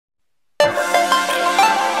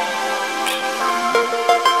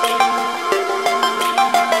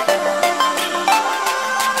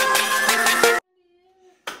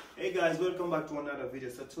back to another video.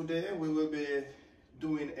 So today we will be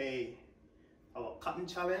doing our cotton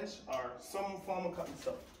challenge or some form of cotton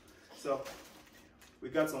stuff. So we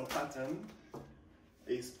got some cotton,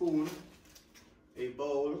 a spoon, a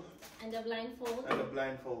bowl, and a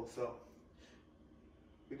blindfold. So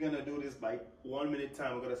we're gonna do this by 1 minute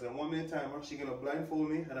time. We're gonna say 1 minute timer. She's gonna blindfold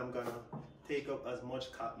me and I'm gonna take up as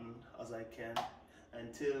much cotton as I can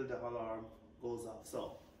until the alarm goes off.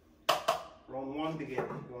 So round one begin. You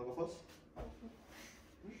wanna go first?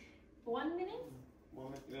 1 minute? 1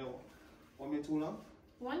 minute, yeah. 1 minute too long?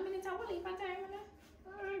 1 minute, I will leave a time.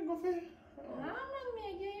 Alright, go for it. Man, me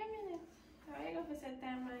give you a minute. Alright, go for set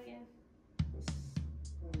time again.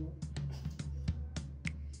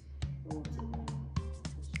 1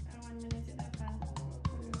 minute is that fun.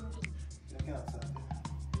 I can't stop it.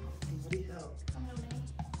 Somebody help. Come on, man.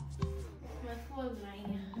 My phone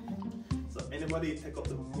line. So anybody take up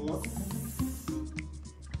the most?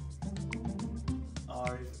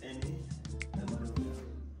 Or if any, anybody will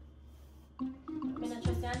I'm not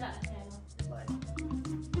trust you on that time. like,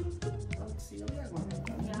 let's see, I'm like,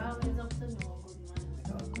 You're always up to no good, man.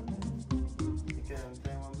 you can't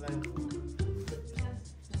time one blind.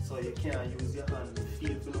 So you can't use your hand to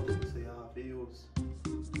feel for nothing, so you have to use.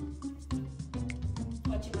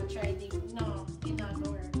 But you gonna try this? No, it's not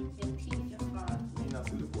gonna work. Your teeth, your fall. You not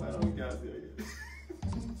see the boy, I don't can't see it yet.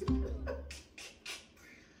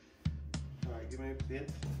 Alright, give me a plate.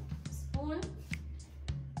 Spoon.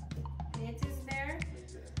 Plate is there.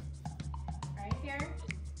 Right here.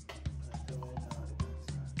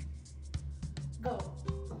 Go.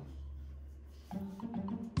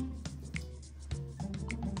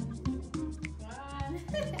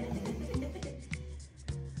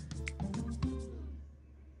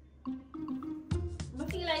 I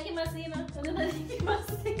feel like you must see, no? I don't think you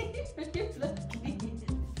must see. Your blood clean.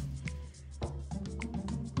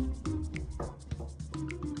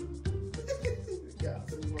 Yeah,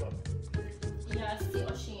 see what? Yeah, see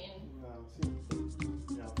Oshane. Yeah, see.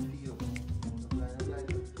 Yeah, feel.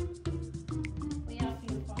 Blind. We have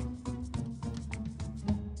feel for.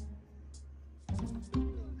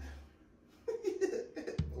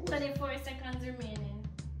 24 seconds remaining.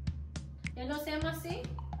 You know say I must see?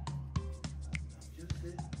 Just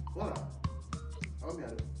say, go on. How me I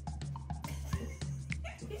do?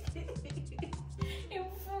 You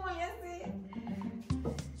fool, you see?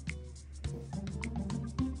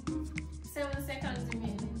 7 seconds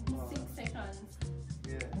remaining. 6 seconds.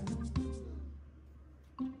 Yeah.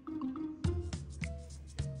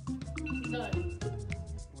 Done.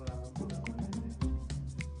 Well, I'll put that one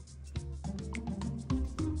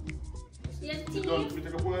in Your there. teeth. Done. We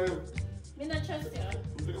take a boy. Me not trust you.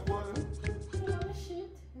 We take a boy. Oh shit.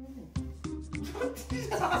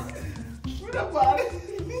 We're not bad.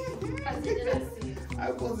 As you didn't see.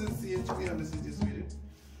 I wasn't seeing to be honest with you, sweetie.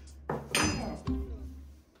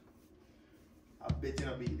 I bet you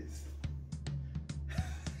not beat this.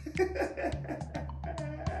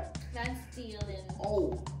 That's stealing.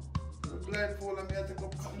 Oh, the blindfold and me I take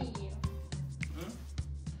up cotton. Tea.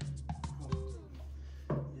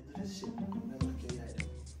 You do this shit. Never care you hide.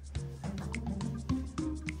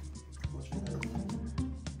 Watch me guys.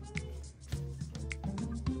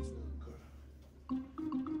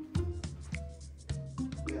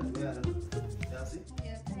 Good. Yeah. Yeah, see?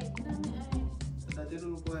 Yeah, tight. No, me eye. That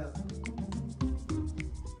didn't look well.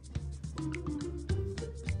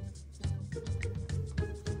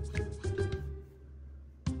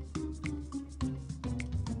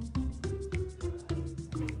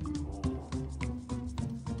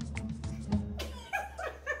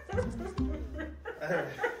 Alright.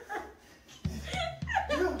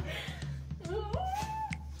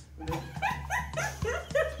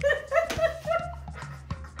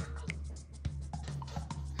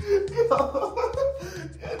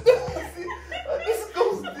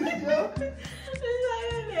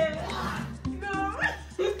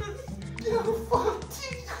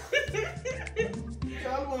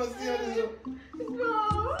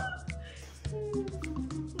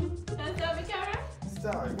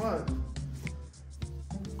 Start, one.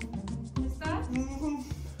 Start?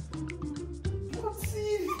 Let's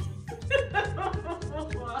see.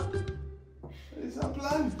 It's a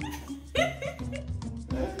plan.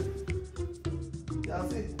 Yeah,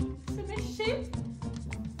 see. To the ship?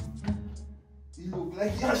 You look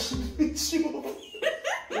like you should be sure.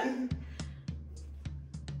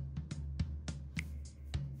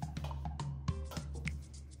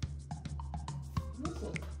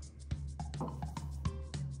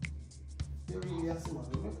 You really have some money,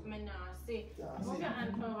 Me nah see. Yeah, Move see. your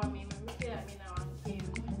hand over me. Me feel like me now want to kill.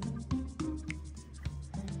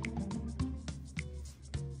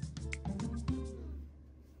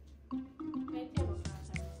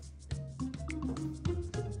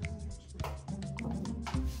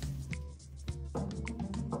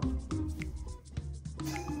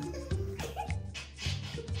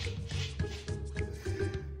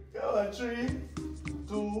 3,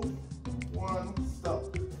 2, 1, stop.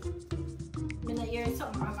 Me not hear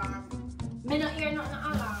something alarm. Me not hear nothing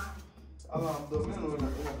alarm. Alarm done, me know when I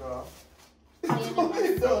go off. Oh, you never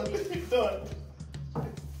It's done, said it. it's done.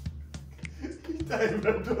 It's time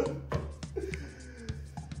done.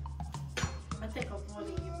 I take up all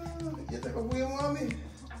the You take a wee mommy.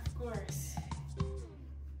 Of course.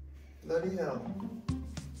 Bloody hell.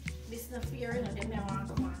 This no fear, you know, them may want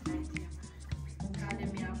to come on right here. God, them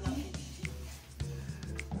may have block it.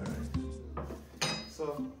 Alright. So,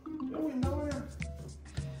 you win that one here.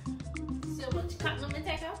 So much cotton on the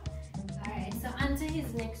take up? Alright, so on to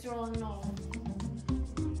his next round now.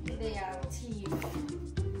 They are teeth.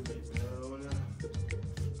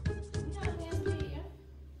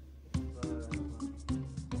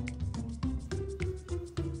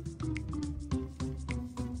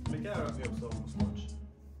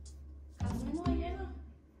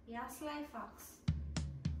 Sly fox.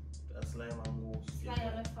 That's slime and goose. Sly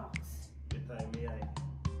on the fox. The time me eye.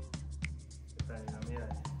 The time in me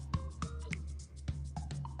eye.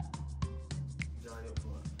 Joy up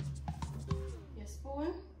one. Your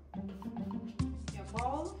spoon. Your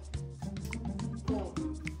bowl. Bowl.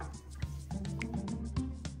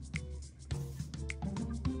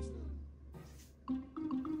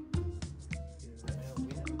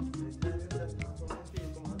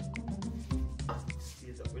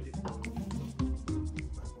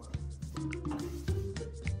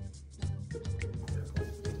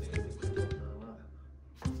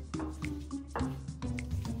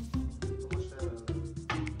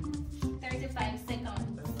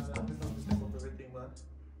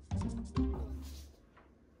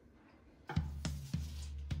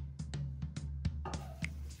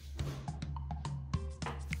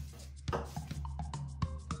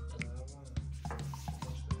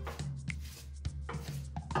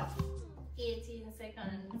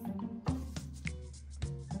 Seconds.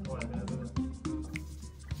 Oh, I'm gonna do that.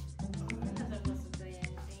 It doesn't supposed to do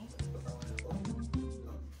anything.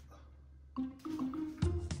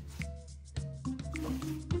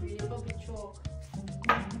 Really bubble choke.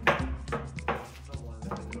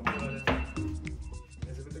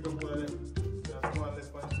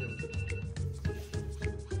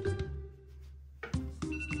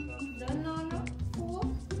 Don't know, no? Four.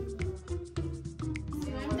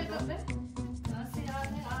 See when I take up there?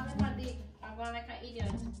 I'm going like an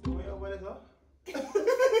idiot. What is that?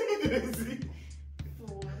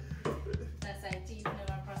 Four. That's like teeth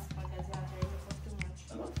never prosper because you have to put too much.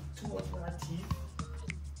 I don't too much for my teeth.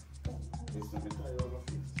 This will be tired of my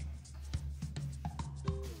face.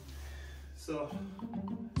 So,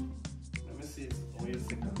 let me see how you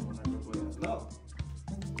think I'm going to go for that. No.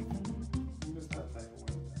 I'm just not tired one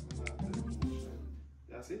time. I'm not doing too much.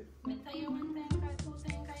 Yeah, see? Me tell you one thing, or two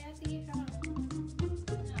things, or your teeth.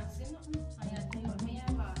 Yeah, see nothing. I tell you what me have.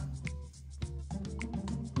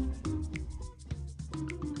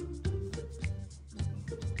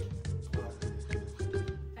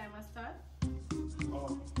 Time to start.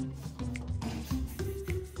 Oh.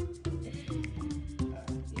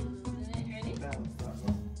 Ready?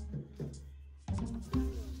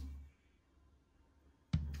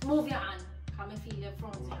 Move your hand. Come and feel your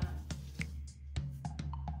front of your hand.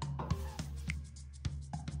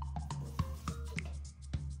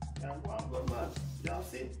 Y'all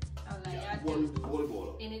see? Volleyball.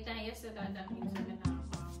 Anytime you say that means you're gonna have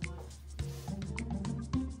one.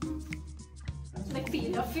 Like feel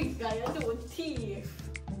your finger, you do teeth.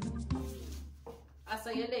 I saw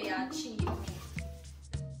you there, you cheat me.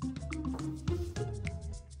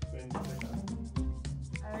 20 seconds.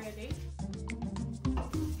 Already?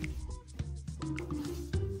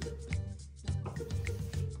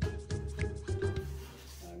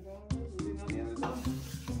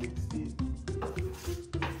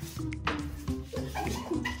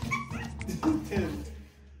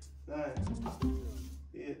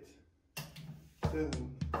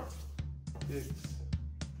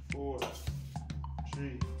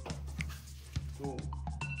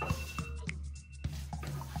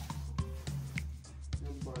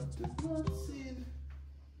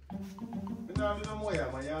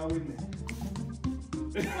 Y'all with me?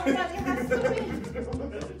 Nobody has to win.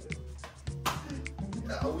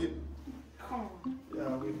 Yeah, win.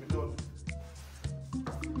 Yeah, win. We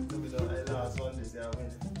done. I lost one this year,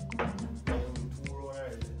 win. I win 2 rounds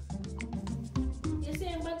already. You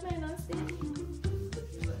saying bad man on stage?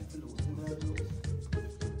 You like to lose, you like to lose.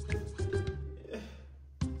 Yeah.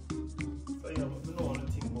 So yeah, we know the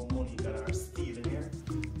thing about money that are stealing here.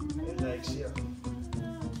 It's like share.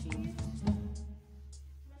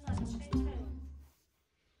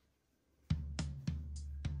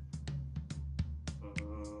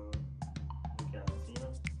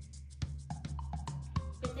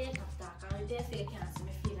 there so you can't see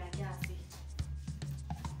me feel like you see.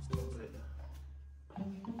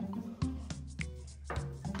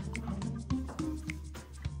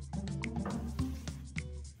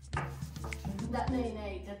 That no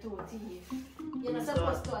you the two teeth. You're not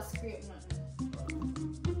supposed to scrape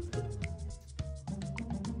nothing.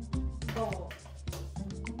 Oh.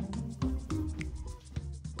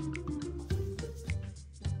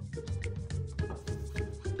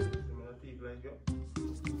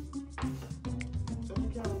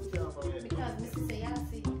 Because Mrs. say you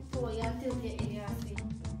see. So you have to get in you see.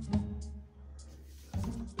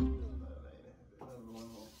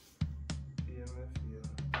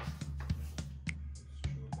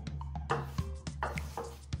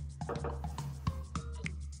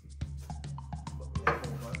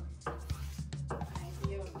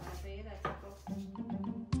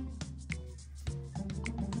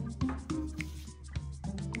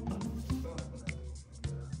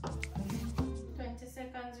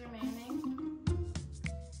 Seconds remaining.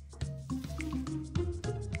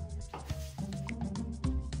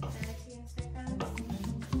 13 seconds.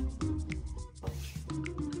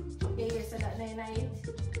 Yeah, you said that 9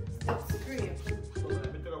 stop scrape. So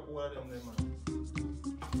let me take up one of them there, man.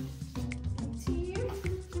 Teeth.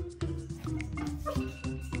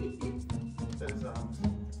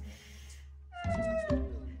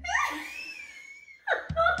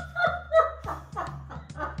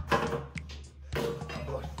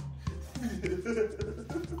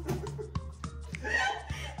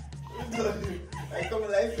 I come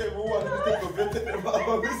and I say, we want to take a bit of them out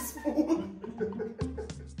of the spoon.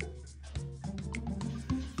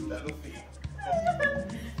 That don't fit.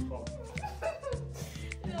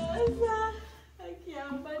 Yes, I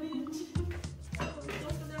can't manage. I'm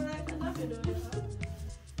going to the right and up, you know.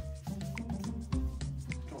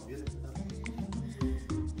 Come on, get it.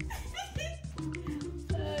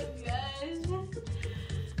 Oh, gosh.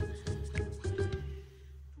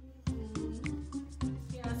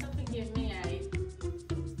 You know, something give me eye.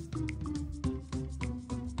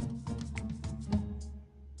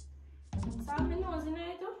 Saw my nose in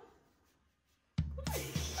it, though.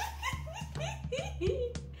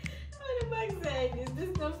 On the back side, is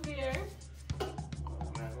this not fair?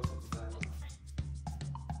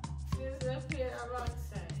 This is not fair on the back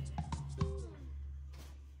side.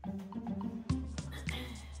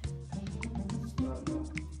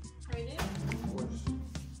 Ready? Of course.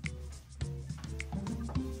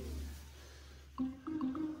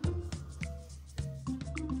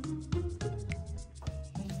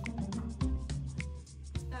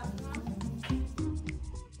 Stop now.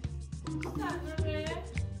 Stop now, baby.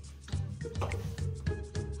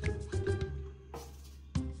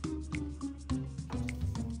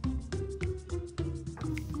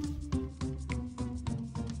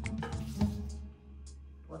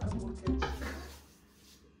 What I'm going to catch?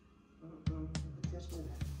 Catch me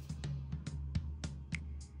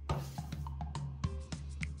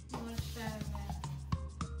Much time, man.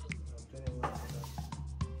 there. I'm 21 seconds.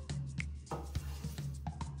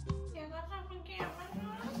 You got something camera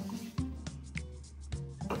now?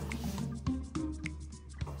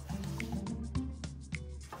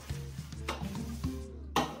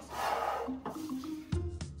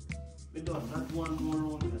 We done. Not one more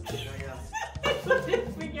round yet.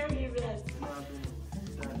 Figure me best.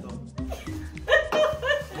 Stand up.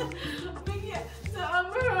 So I'm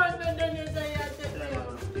around when done you say you take Stand you.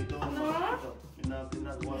 up. We don't No?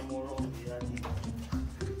 not one more round.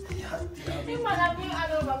 You man have me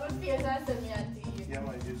all over my face and say me a thief. Yeah,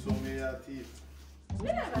 man, you saw me your teeth.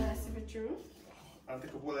 Me never gonna see the truth. I'll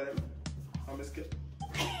take a bowl of them. I'm scared.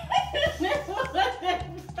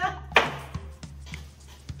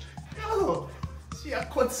 Oh, she a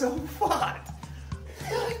cut so fat.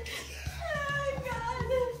 Oh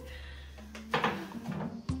God.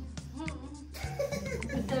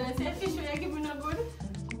 You tell us say fish you give me no good.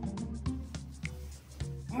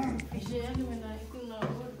 Fish you give me no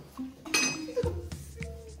good.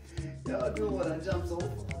 Yeah, I do want to jump so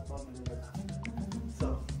far. So,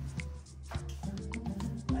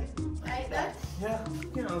 Like that? yeah,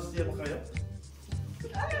 you know, stay back here.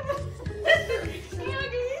 You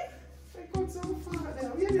agree? I cut so far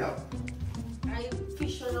there. Yeah. I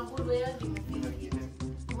fish on a good way of giving me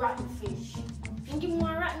fish. Rotten fish. You give more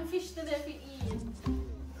rotten fish today if you eat.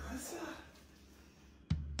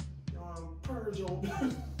 You want to purge out.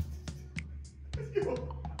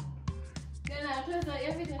 Then I close out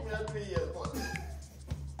everything.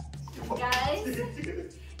 Guys, Guys,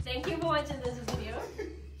 thank you for watching this video.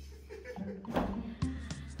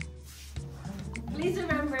 Please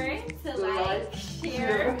remember to like,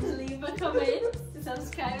 share, leave a comment,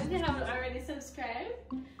 subscribe if you haven't already subscribed,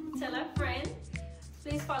 tell a friend,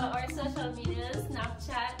 Please follow our social media: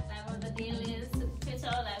 Snapchat, Life of the Dailies,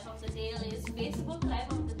 Twitter, Life of the Dailies, Facebook,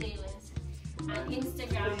 Life of the Dailies, and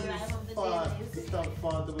Instagram, Life of the Dailies. Stop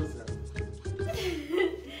farting yourself.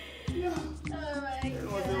 Oh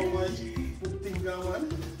my god.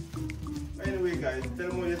 Anyway guys,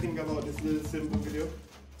 tell me what you think about this little simple video.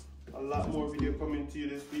 A lot more video coming to you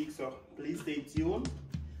this week, so please stay tuned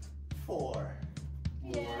for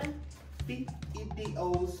more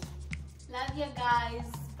videos. Love you guys.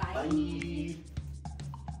 Bye. Bye.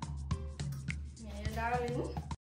 Yeah, darling.